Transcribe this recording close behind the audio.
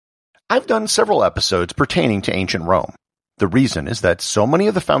I've done several episodes pertaining to ancient Rome. The reason is that so many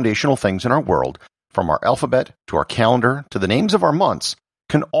of the foundational things in our world, from our alphabet to our calendar to the names of our months,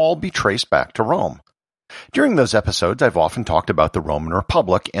 can all be traced back to Rome. During those episodes, I've often talked about the Roman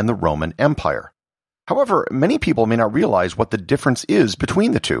Republic and the Roman Empire. However, many people may not realize what the difference is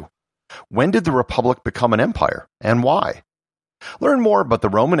between the two. When did the Republic become an empire, and why? Learn more about the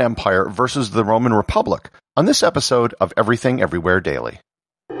Roman Empire versus the Roman Republic on this episode of Everything Everywhere Daily.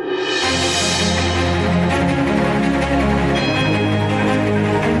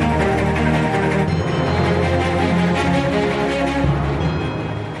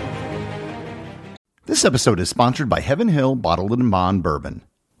 This episode is sponsored by Heaven Hill Bottled & Bond Bourbon.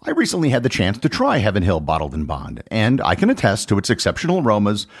 I recently had the chance to try Heaven Hill Bottled & Bond, and I can attest to its exceptional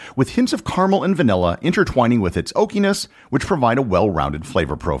aromas with hints of caramel and vanilla intertwining with its oakiness, which provide a well-rounded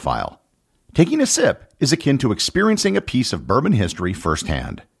flavor profile. Taking a sip is akin to experiencing a piece of bourbon history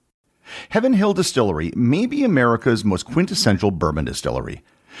firsthand. Heaven Hill Distillery may be America's most quintessential bourbon distillery.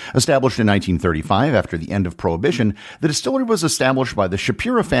 Established in 1935 after the end of Prohibition, the distillery was established by the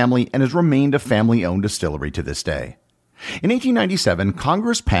Shapira family and has remained a family-owned distillery to this day. In 1897,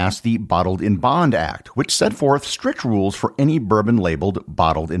 Congress passed the Bottled in Bond Act, which set forth strict rules for any bourbon labeled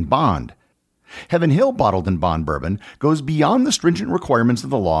Bottled in Bond. Heaven Hill Bottled in Bond Bourbon goes beyond the stringent requirements of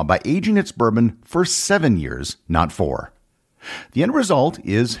the law by aging its bourbon for 7 years, not 4. The end result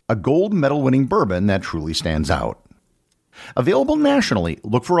is a gold medal-winning bourbon that truly stands out. Available nationally,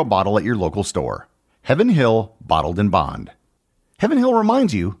 look for a bottle at your local store. Heaven Hill Bottled in Bond. Heaven Hill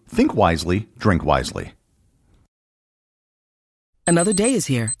reminds you, think wisely, drink wisely. Another day is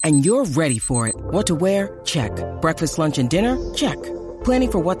here, and you're ready for it. What to wear? Check. Breakfast, lunch, and dinner? Check.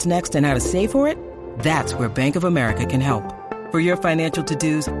 Planning for what's next and how to save for it? That's where Bank of America can help. For your financial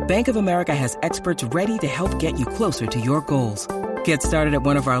to-dos, Bank of America has experts ready to help get you closer to your goals. Get started at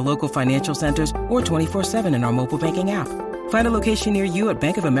one of our local financial centers or 24/7 in our mobile banking app. Find a location near you at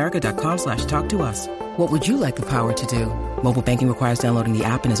bankofamerica.com/talktous. What would you like the power to do? Mobile banking requires downloading the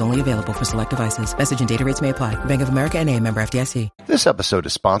app and is only available for select devices. Message and data rates may apply. Bank of America N.A., member FDIC. This episode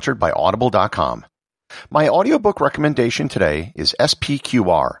is sponsored by Audible.com. My audiobook recommendation today is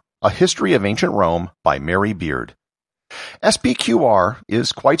SPQR, A History of Ancient Rome by Mary Beard. SPQR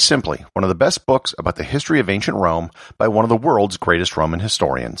is quite simply one of the best books about the history of ancient Rome by one of the world's greatest Roman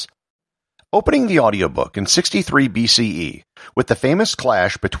historians. Opening the audiobook in 63 BCE with the famous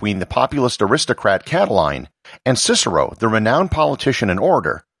clash between the populist aristocrat Catiline and Cicero, the renowned politician and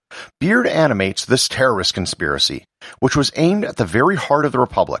orator, Beard animates this terrorist conspiracy, which was aimed at the very heart of the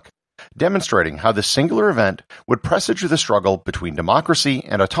Republic, demonstrating how this singular event would presage the struggle between democracy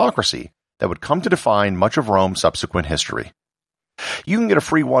and autocracy that would come to define much of Rome's subsequent history. You can get a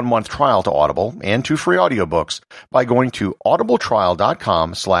free 1-month trial to Audible and 2 free audiobooks by going to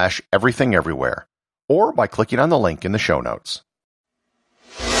audibletrial.com/everythingeverywhere or by clicking on the link in the show notes.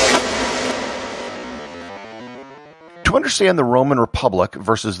 To understand the Roman Republic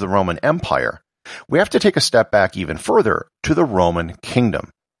versus the Roman Empire, we have to take a step back even further to the Roman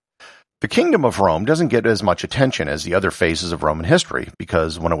Kingdom. The Kingdom of Rome doesn't get as much attention as the other phases of Roman history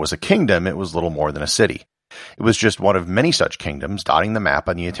because when it was a kingdom, it was little more than a city. It was just one of many such kingdoms dotting the map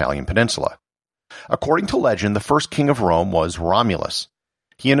on the Italian peninsula. According to legend, the first king of Rome was Romulus.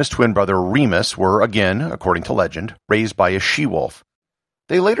 He and his twin brother Remus were, again, according to legend, raised by a she-wolf.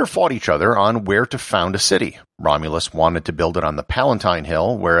 They later fought each other on where to found a city. Romulus wanted to build it on the Palatine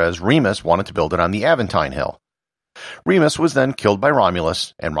Hill, whereas Remus wanted to build it on the Aventine Hill. Remus was then killed by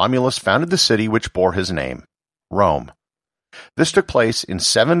Romulus, and Romulus founded the city which bore his name, Rome. This took place in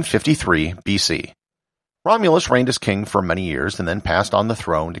 753 BC. Romulus reigned as king for many years and then passed on the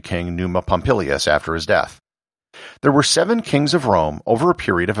throne to King Numa Pompilius after his death. There were 7 kings of Rome over a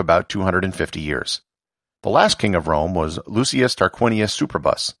period of about 250 years. The last king of Rome was Lucius Tarquinius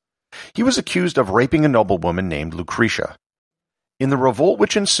Superbus. He was accused of raping a noblewoman named Lucretia. In the revolt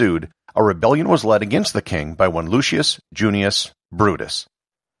which ensued, a rebellion was led against the king by one Lucius Junius Brutus.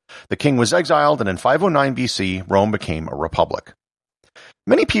 The king was exiled, and in 509 BC, Rome became a republic.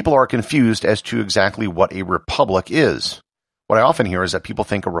 Many people are confused as to exactly what a republic is. What I often hear is that people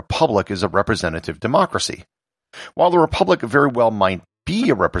think a republic is a representative democracy. While the republic very well might be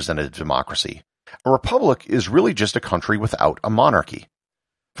a representative democracy, a republic is really just a country without a monarchy.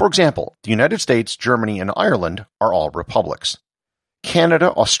 For example, the United States, Germany, and Ireland are all republics.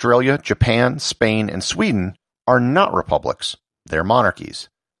 Canada, Australia, Japan, Spain, and Sweden are not republics. They're monarchies.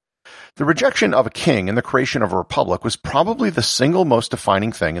 The rejection of a king and the creation of a republic was probably the single most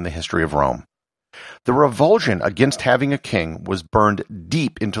defining thing in the history of Rome. The revulsion against having a king was burned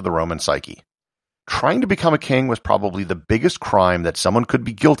deep into the Roman psyche. trying to become a king was probably the biggest crime that someone could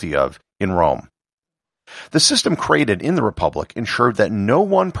be guilty of in Rome. The system created in the Republic ensured that no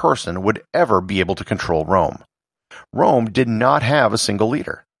one person would ever be able to control Rome. Rome did not have a single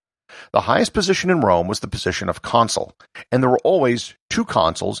leader. The highest position in Rome was the position of consul, and there were always two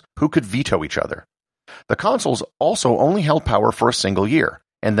consuls who could veto each other. The consuls also only held power for a single year,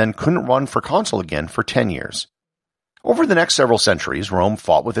 and then couldn't run for consul again for 10 years. Over the next several centuries, Rome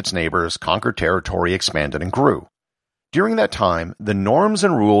fought with its neighbors, conquered territory, expanded, and grew. During that time, the norms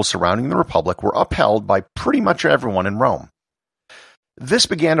and rules surrounding the Republic were upheld by pretty much everyone in Rome. This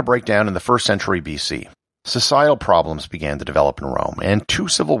began to break down in the 1st century BC. Societal problems began to develop in Rome, and 2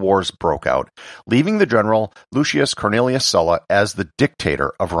 civil wars broke out, leaving the general Lucius Cornelius Sulla as the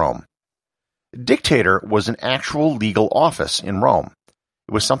dictator of Rome. Dictator was an actual legal office in Rome.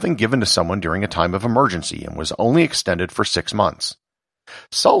 It was something given to someone during a time of emergency and was only extended for 6 months.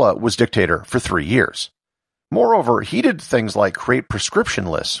 Sulla was dictator for 3 years. Moreover, he did things like create prescription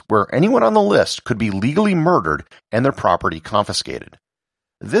lists where anyone on the list could be legally murdered and their property confiscated.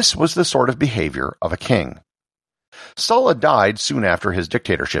 This was the sort of behavior of a king. Sulla died soon after his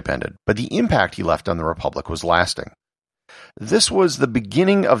dictatorship ended, but the impact he left on the Republic was lasting. This was the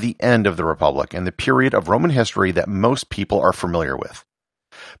beginning of the end of the Republic and the period of Roman history that most people are familiar with.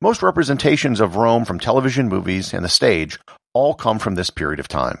 Most representations of Rome from television, movies, and the stage all come from this period of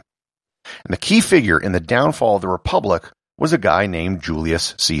time. And the key figure in the downfall of the Republic was a guy named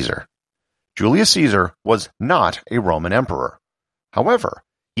Julius Caesar. Julius Caesar was not a Roman emperor. However,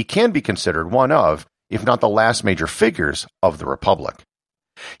 he can be considered one of, if not the last major figures of the Republic.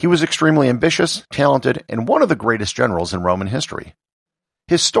 He was extremely ambitious, talented, and one of the greatest generals in Roman history.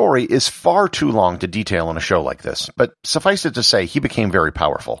 His story is far too long to detail in a show like this, but suffice it to say he became very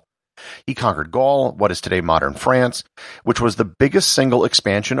powerful. He conquered Gaul, what is today modern France, which was the biggest single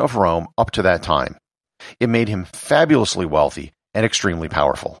expansion of Rome up to that time. It made him fabulously wealthy and extremely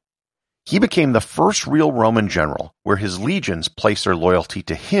powerful. He became the first real Roman general where his legions placed their loyalty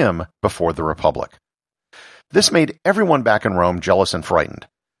to him before the Republic. This made everyone back in Rome jealous and frightened.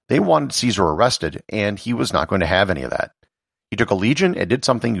 They wanted Caesar arrested, and he was not going to have any of that. He took a legion and did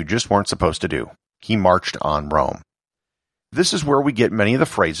something you just weren't supposed to do. He marched on Rome. This is where we get many of the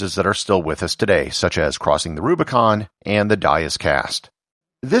phrases that are still with us today, such as crossing the Rubicon and the die is cast.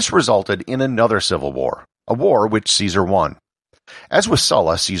 This resulted in another civil war, a war which Caesar won. As with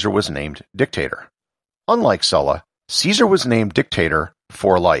Sulla, Caesar was named dictator. Unlike Sulla, Caesar was named dictator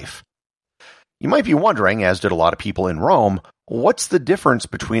for life. You might be wondering, as did a lot of people in Rome, what's the difference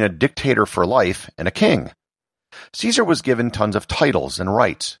between a dictator for life and a king? Caesar was given tons of titles and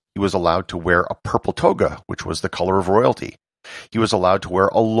rights. He was allowed to wear a purple toga, which was the color of royalty. He was allowed to wear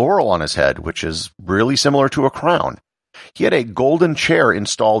a laurel on his head, which is really similar to a crown. He had a golden chair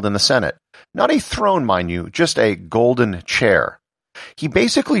installed in the Senate. Not a throne, mind you, just a golden chair. He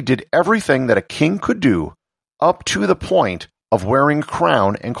basically did everything that a king could do up to the point of wearing a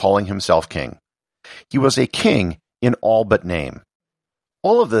crown and calling himself king. He was a king in all but name.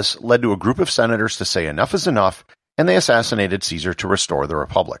 All of this led to a group of senators to say enough is enough, and they assassinated Caesar to restore the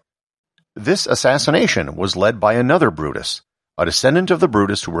Republic. This assassination was led by another Brutus, a descendant of the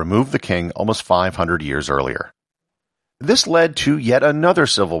Brutus who removed the king almost 500 years earlier. This led to yet another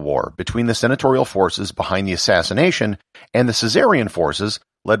civil war between the senatorial forces behind the assassination and the Caesarian forces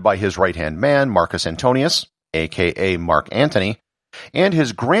led by his right-hand man, Marcus Antonius, aka Mark Antony, and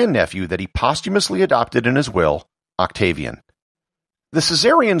his grandnephew that he posthumously adopted in his will, Octavian. The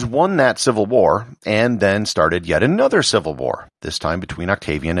Caesarians won that civil war and then started yet another civil war, this time between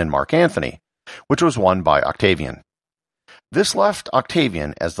Octavian and Mark Antony, which was won by Octavian. This left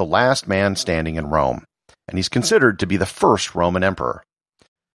Octavian as the last man standing in Rome, and he's considered to be the first Roman emperor.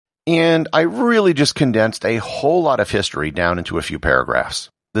 And I really just condensed a whole lot of history down into a few paragraphs.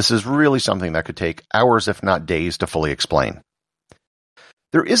 This is really something that could take hours, if not days, to fully explain.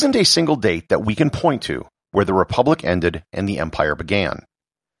 There isn't a single date that we can point to where the Republic ended and the Empire began.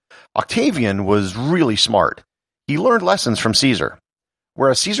 Octavian was really smart. He learned lessons from Caesar.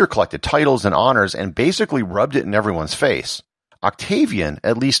 Whereas Caesar collected titles and honors and basically rubbed it in everyone's face, Octavian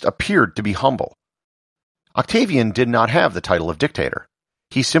at least appeared to be humble. Octavian did not have the title of dictator.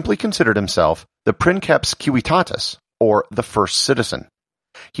 He simply considered himself the princeps civitatis, or the first citizen.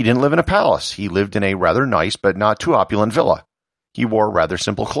 He didn't live in a palace. He lived in a rather nice but not too opulent villa. He wore rather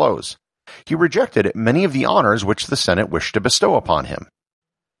simple clothes. He rejected many of the honors which the Senate wished to bestow upon him.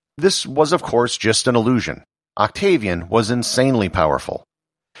 This was, of course, just an illusion. Octavian was insanely powerful.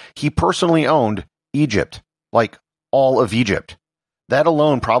 He personally owned Egypt, like all of Egypt. That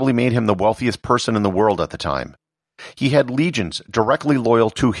alone probably made him the wealthiest person in the world at the time. He had legions directly loyal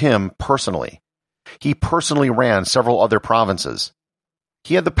to him personally. He personally ran several other provinces.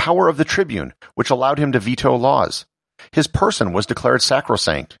 He had the power of the tribune, which allowed him to veto laws. His person was declared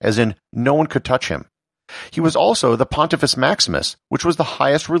sacrosanct, as in no one could touch him. He was also the Pontifex Maximus, which was the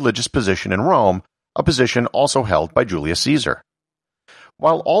highest religious position in Rome, a position also held by Julius Caesar.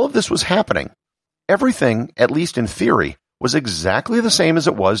 While all of this was happening, everything, at least in theory, was exactly the same as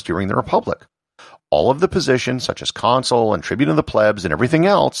it was during the Republic. All of the positions, such as consul and tribune of the plebs and everything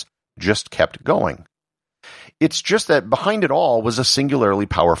else, just kept going. It's just that behind it all was a singularly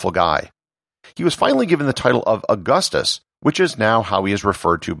powerful guy. He was finally given the title of Augustus, which is now how he is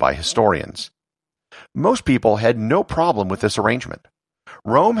referred to by historians. Most people had no problem with this arrangement.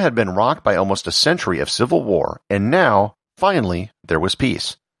 Rome had been rocked by almost a century of civil war, and now, finally, there was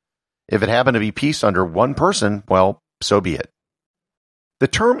peace. If it happened to be peace under one person, well, so be it. The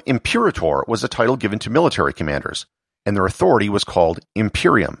term imperator was a title given to military commanders, and their authority was called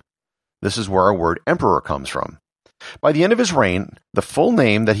imperium. This is where our word emperor comes from. By the end of his reign, the full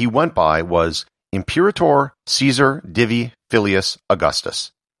name that he went by was Imperator Caesar Divi Filius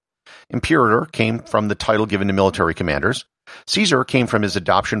Augustus. Imperator came from the title given to military commanders. Caesar came from his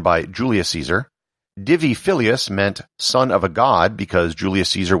adoption by Julius Caesar. Divi Filius meant son of a god because Julius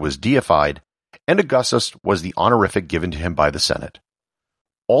Caesar was deified, and Augustus was the honorific given to him by the Senate.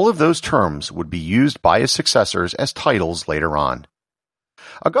 All of those terms would be used by his successors as titles later on.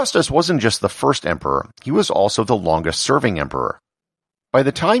 Augustus wasn't just the first emperor, he was also the longest-serving emperor. By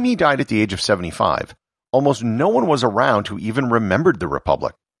the time he died at the age of 75, almost no one was around who even remembered the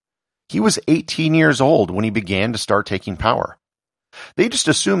Republic. He was 18 years old when he began to start taking power. They just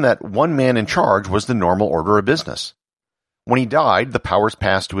assumed that one man in charge was the normal order of business. When he died, the powers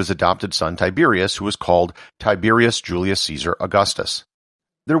passed to his adopted son Tiberius, who was called Tiberius Julius Caesar Augustus.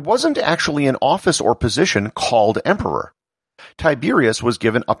 There wasn't actually an office or position called emperor. Tiberius was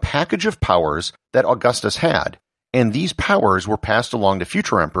given a package of powers that Augustus had, and these powers were passed along to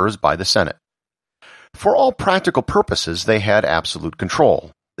future emperors by the Senate. For all practical purposes, they had absolute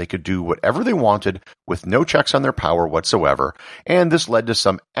control. They could do whatever they wanted with no checks on their power whatsoever, and this led to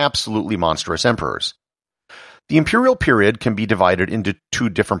some absolutely monstrous emperors. The imperial period can be divided into two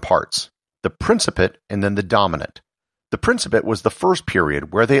different parts, the Principate and then the Dominate. The Principate was the first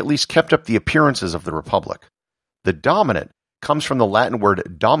period where they at least kept up the appearances of the Republic. The Dominate comes from the Latin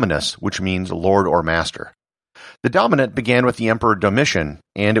word dominus, which means lord or master. The Dominate began with the Emperor Domitian,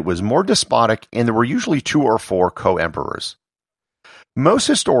 and it was more despotic, and there were usually 2 or 4 co-emperors. Most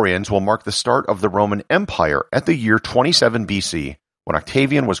historians will mark the start of the Roman Empire at the year 27 BC, when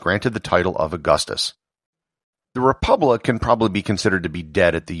Octavian was granted the title of Augustus. The Republic can probably be considered to be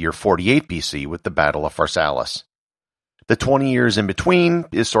dead at the year 48 BC with the Battle of Pharsalus. The 20 years in between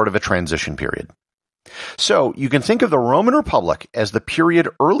is sort of a transition period. So, you can think of the Roman Republic as the period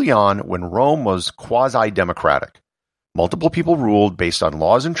early on when Rome was quasi-democratic. Multiple people ruled based on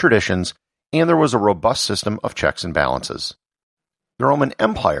laws and traditions, and there was a robust system of checks and balances. The Roman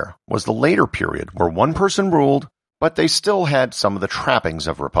Empire was the later period where one person ruled, but they still had some of the trappings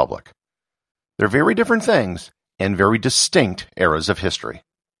of a republic. They're very different things, and very distinct eras of history.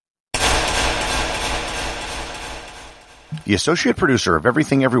 The associate producer of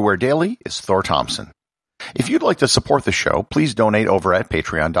Everything Everywhere Daily is Thor Thompson. If you'd like to support the show, please donate over at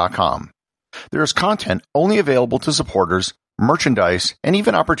patreon.com. There is content only available to supporters, merchandise, and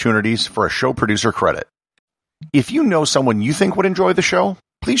even opportunities for a show producer credit. If you know someone you think would enjoy the show,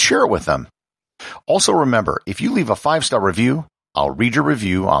 please share it with them. Also remember, if you leave a 5-star review, I'll read your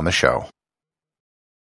review on the show.